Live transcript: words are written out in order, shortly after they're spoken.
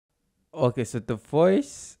Okay, so the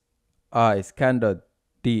voice is kind of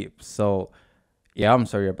deep. So yeah, I'm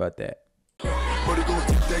sorry about that.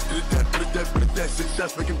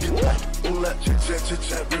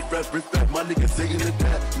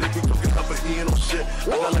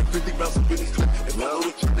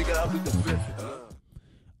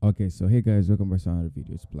 Okay, so hey guys, welcome back to another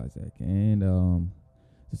video. It's BlaZaCkk, and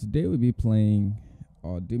so today we'll be playing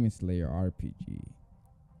Demon Slayer RPG.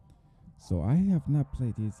 So I have not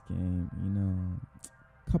played this game in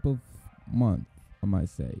a couple of months, I might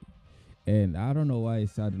say, and I don't know why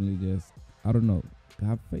it suddenly just got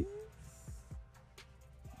famous.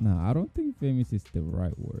 Nah, I don't think famous is the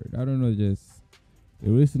right word. I don't know, just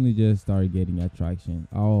it recently just started getting attraction.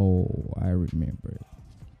 Oh, I remember.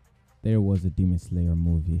 There was a Demon Slayer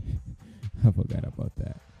movie. I forgot about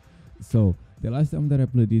that. So the last time that I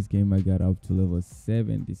played this game, I got up to level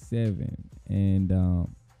 77, and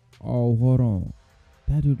oh, hold on,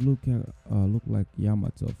 that dude look like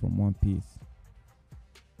Yamato from One Piece.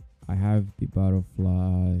 I have the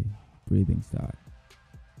butterfly breathing style.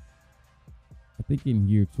 I think in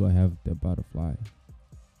here too I have the butterfly.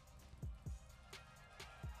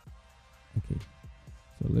 Okay,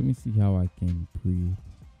 so let me see how I can breathe.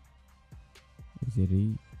 Is it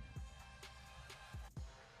E?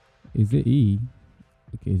 Is it E?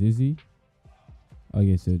 Okay, is it Z?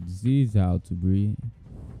 Okay, so Z is how to breathe.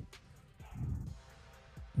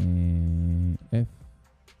 And F.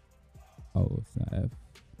 Oh, it's not F.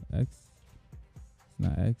 X. It's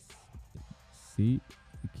not X. C.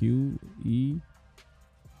 Q. E.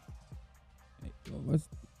 What's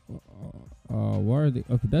where are the?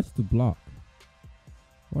 Okay, that's to block.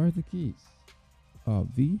 Where are the keys?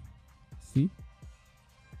 V. C.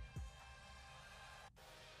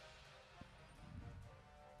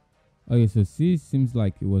 Okay, so C seems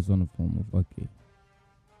like it was on a form of okay.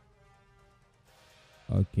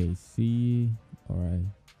 Okay, C. All right.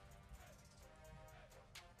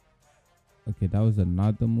 Okay, that was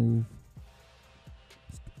another move.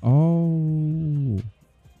 Oh,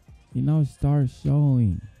 it now starts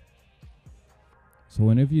showing. So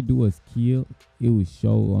whenever you do a skill, it will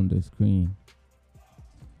show on the screen.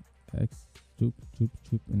 X, troop,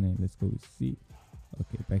 and then let's go with C.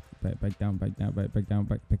 Okay, back down, back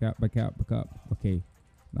up. Okay,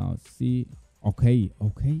 now C. Okay.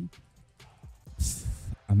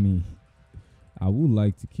 I mean, I would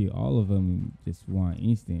like to kill all of them in just one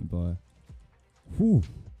instant, but whoo.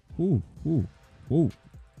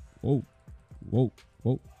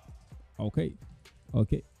 Okay.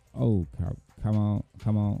 Oh, come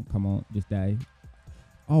on, just die.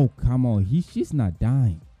 Oh, come on, she's not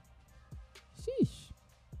dying. Sheesh.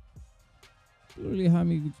 Literally had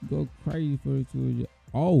me go crazy for it to.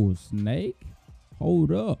 Oh, snake.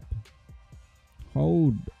 Hold up.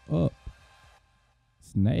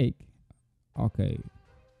 Snake. Okay.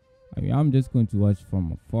 I mean, I'm just going to watch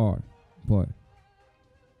from afar, but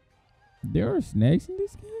there are snakes in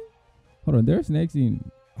this game. Hold on, there are snakes in.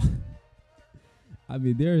 I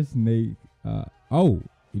mean, there are snakes. Oh,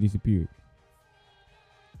 it disappeared.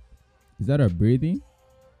 Is that a breathing?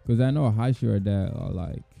 Because I know Hashira that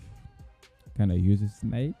like kind of uses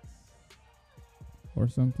snakes or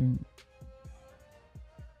something.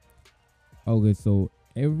 Okay, so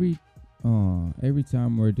every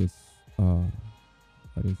time where this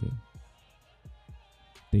what is it?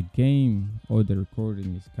 The game or the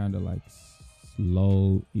recording is kind of like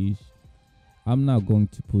slow-ish. I'm not going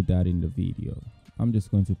to put that in the video. I'm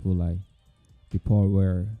just going to put like the part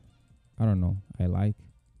where I don't know. I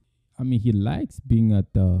mean, he likes being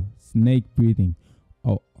at the snake breathing.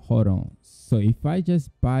 Oh, hold on. So if I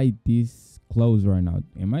just buy these clothes right now,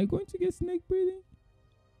 am I going to get snake breathing?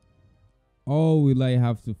 Oh, will I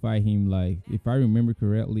have to fight him? Like, if I remember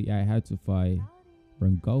correctly, I had to fight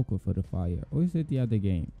Rengoku for the fire. Or is it the other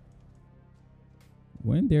game?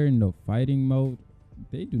 When they're in the fighting mode,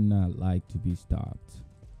 they do not like to be stopped.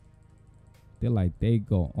 They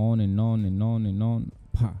go on and on.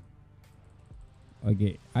 Pa.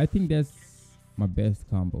 Okay, I think that's my best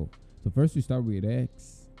combo. So first we start with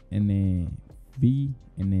X, and then V,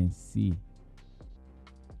 and then C.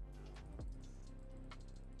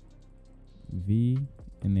 V,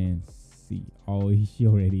 and then C. Oh, she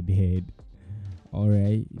already dead. All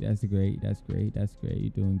right, that's great.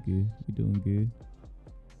 You're doing good.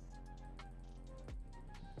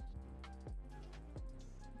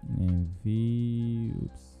 And then V,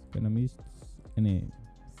 oops, gonna miss. And then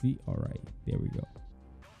C. All right, there we go.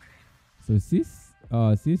 So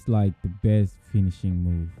C's like the best finishing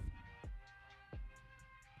move.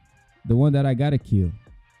 The one that I gotta kill.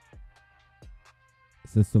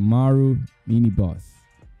 It's a Samaru mini boss.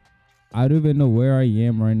 I don't even know where I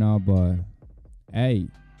am right now, but hey,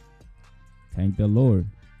 thank the Lord.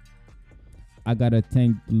 I gotta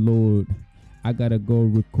thank the Lord. I gotta go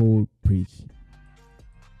record preach.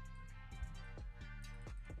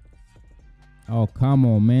 Oh, come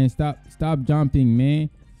on, man. Stop jumping, man.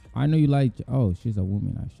 I know you like... Oh, she's a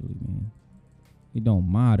woman, actually, man. It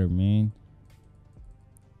don't matter, man.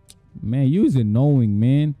 Man, you's annoying,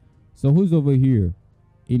 man. So who's over here?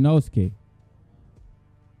 Inosuke.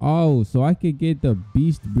 Oh, so I could get the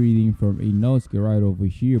beast breeding from Inosuke right over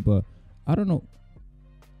here, but I don't know.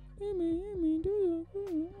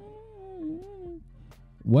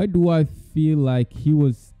 Why do I feel like he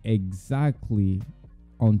was exactly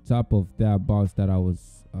on top of that boss that I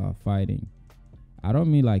was fighting? I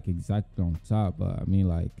don't mean like exactly on top, but I mean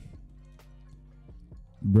like,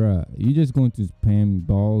 bruh, you just going to spam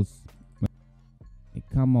balls? Hey,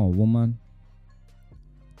 come on, woman.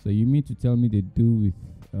 So you mean to tell me they do with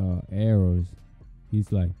arrows?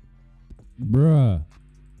 He's like, bruh,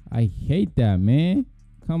 I hate that, man.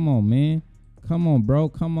 Come on, man. Come on, bro.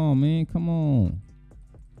 Come on, man. Come on.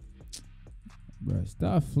 Bruh,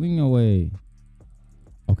 stop flinging away.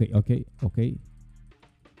 Okay.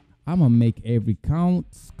 I'ma make every count.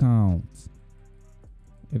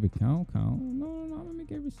 Every count? No, I'm gonna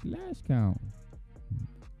make every slash count.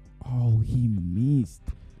 Oh, he missed.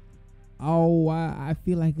 Oh, I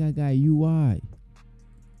feel like I got UI.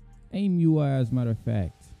 Aim UI, as a matter of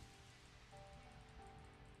fact.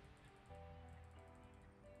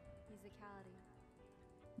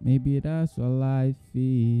 Maybe that's what life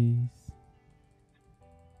is,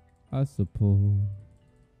 I suppose.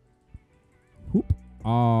 Whoop.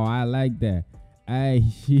 Oh, I like that.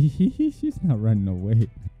 She's not running away.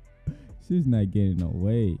 She's not getting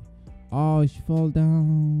away. Oh, she fall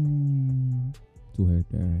down to her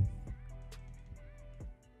death.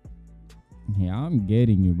 Yeah, I'm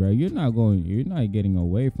getting you, bro. You're not getting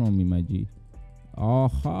away from me, my G.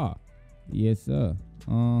 Aha. Yes, sir.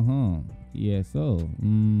 Yes, sir.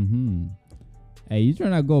 Hey, you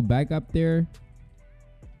trying to go back up there?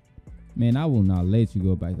 Man, I will not let you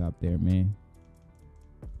go back up there, man.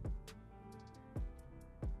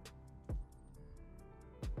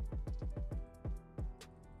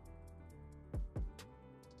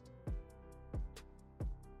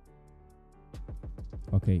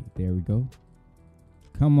 Okay, there we go.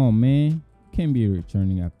 Come on, man. Can't be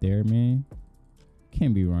returning up there, man.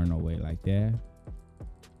 Can't be running away like that.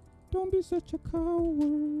 Don't be such a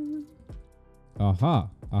coward. Aha.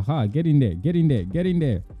 Get in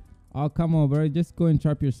there. Oh, come on, bro. Just go and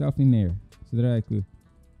trap yourself in there. So that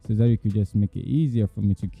you could just make it easier for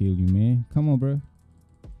me to kill you, man. Come on, bro.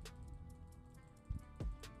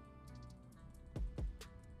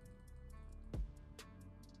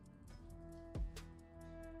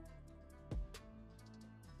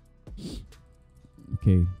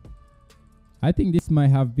 Okay. I think this might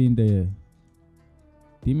have been the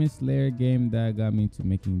Demon Slayer game that got me to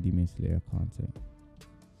making Demon Slayer content.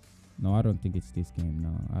 No, I don't think it's this game. No,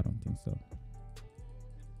 I don't think so.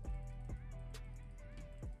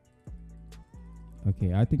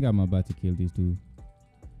 Okay, I think I'm about to kill this dude.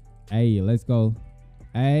 Hey, let's go.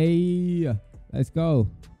 Hey, let's go.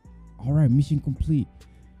 All right, mission complete.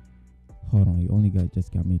 Hold on, you only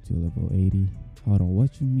just got me to level 80. Hold on,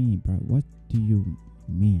 what you mean, bro? What do you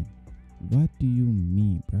mean? What do you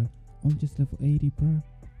mean, bro? I'm just level 80, bro.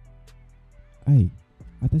 Hey,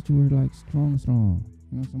 I thought you were like strong.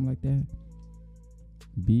 You know, something like that.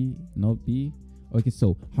 B, not B. Okay,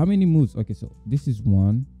 so how many moves? Okay, so this is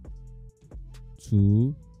 1,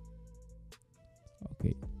 2,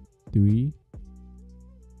 okay, 3.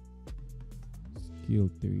 Skill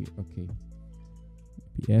 3. Okay.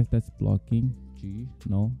 F, that's blocking. G,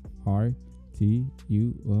 no. R, T,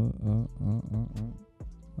 U,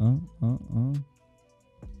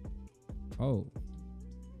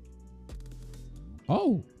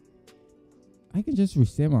 Oh, I can just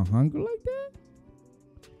reset my hunger like that?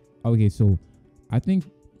 Okay, so I think,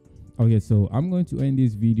 okay, so I'm going to end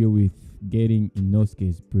this video with getting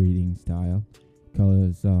Inosuke's breathing style,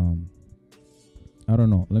 because I don't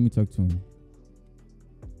know. Let me talk to him.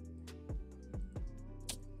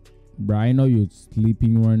 Bro, I know you're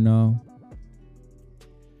sleeping right now,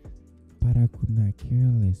 but I could not care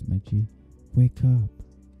less, my G. Wake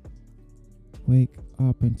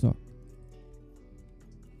up and talk.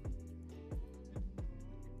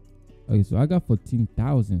 Okay, so I got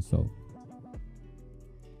 14,000. So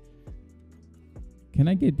can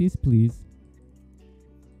I get this, please?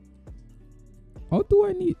 How do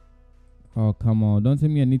I need? Oh, come on! Don't tell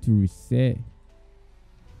me I need to reset.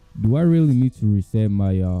 Do I really need to reset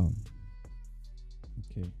my Okay.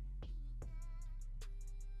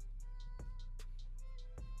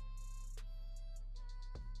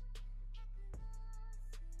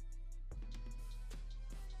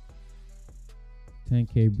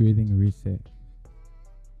 10K breathing reset.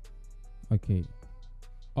 Okay.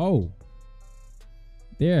 Oh,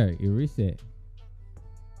 there it reset.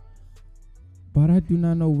 But I do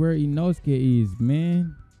not know where Inosuke is,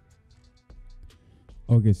 man.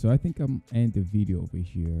 Okay, so I think I'm end the video over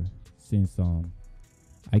here since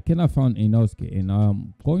I cannot find Inosuke, and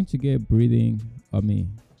I'm going to get breathing.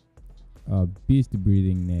 Beast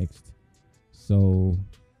breathing next. So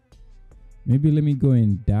maybe let me go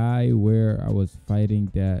and die where I was fighting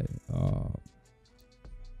that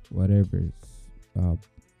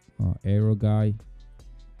arrow guy.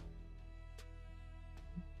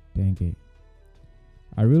 Dang it.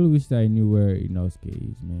 I really wish that I knew where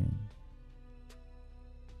Inosuke is, man.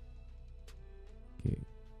 Okay.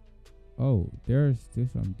 Oh, there's still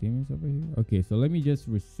some demons over here. Okay, so let me just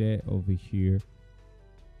reset over here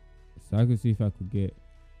so I could see if I could get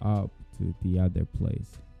up to the other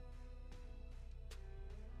place.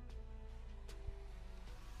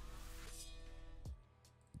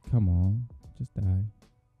 Come on, just die.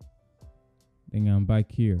 Then I'm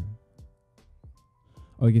back here.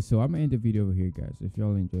 Okay, so I'm gonna end the video over here, guys. If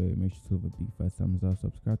y'all enjoy it, make sure to leave a big fat thumbs up,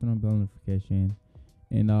 subscribe, turn on bell notification,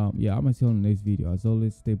 and yeah, I'm gonna see you on the next video. As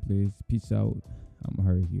always, stay blessed, peace out. I'm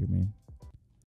hurry here, man.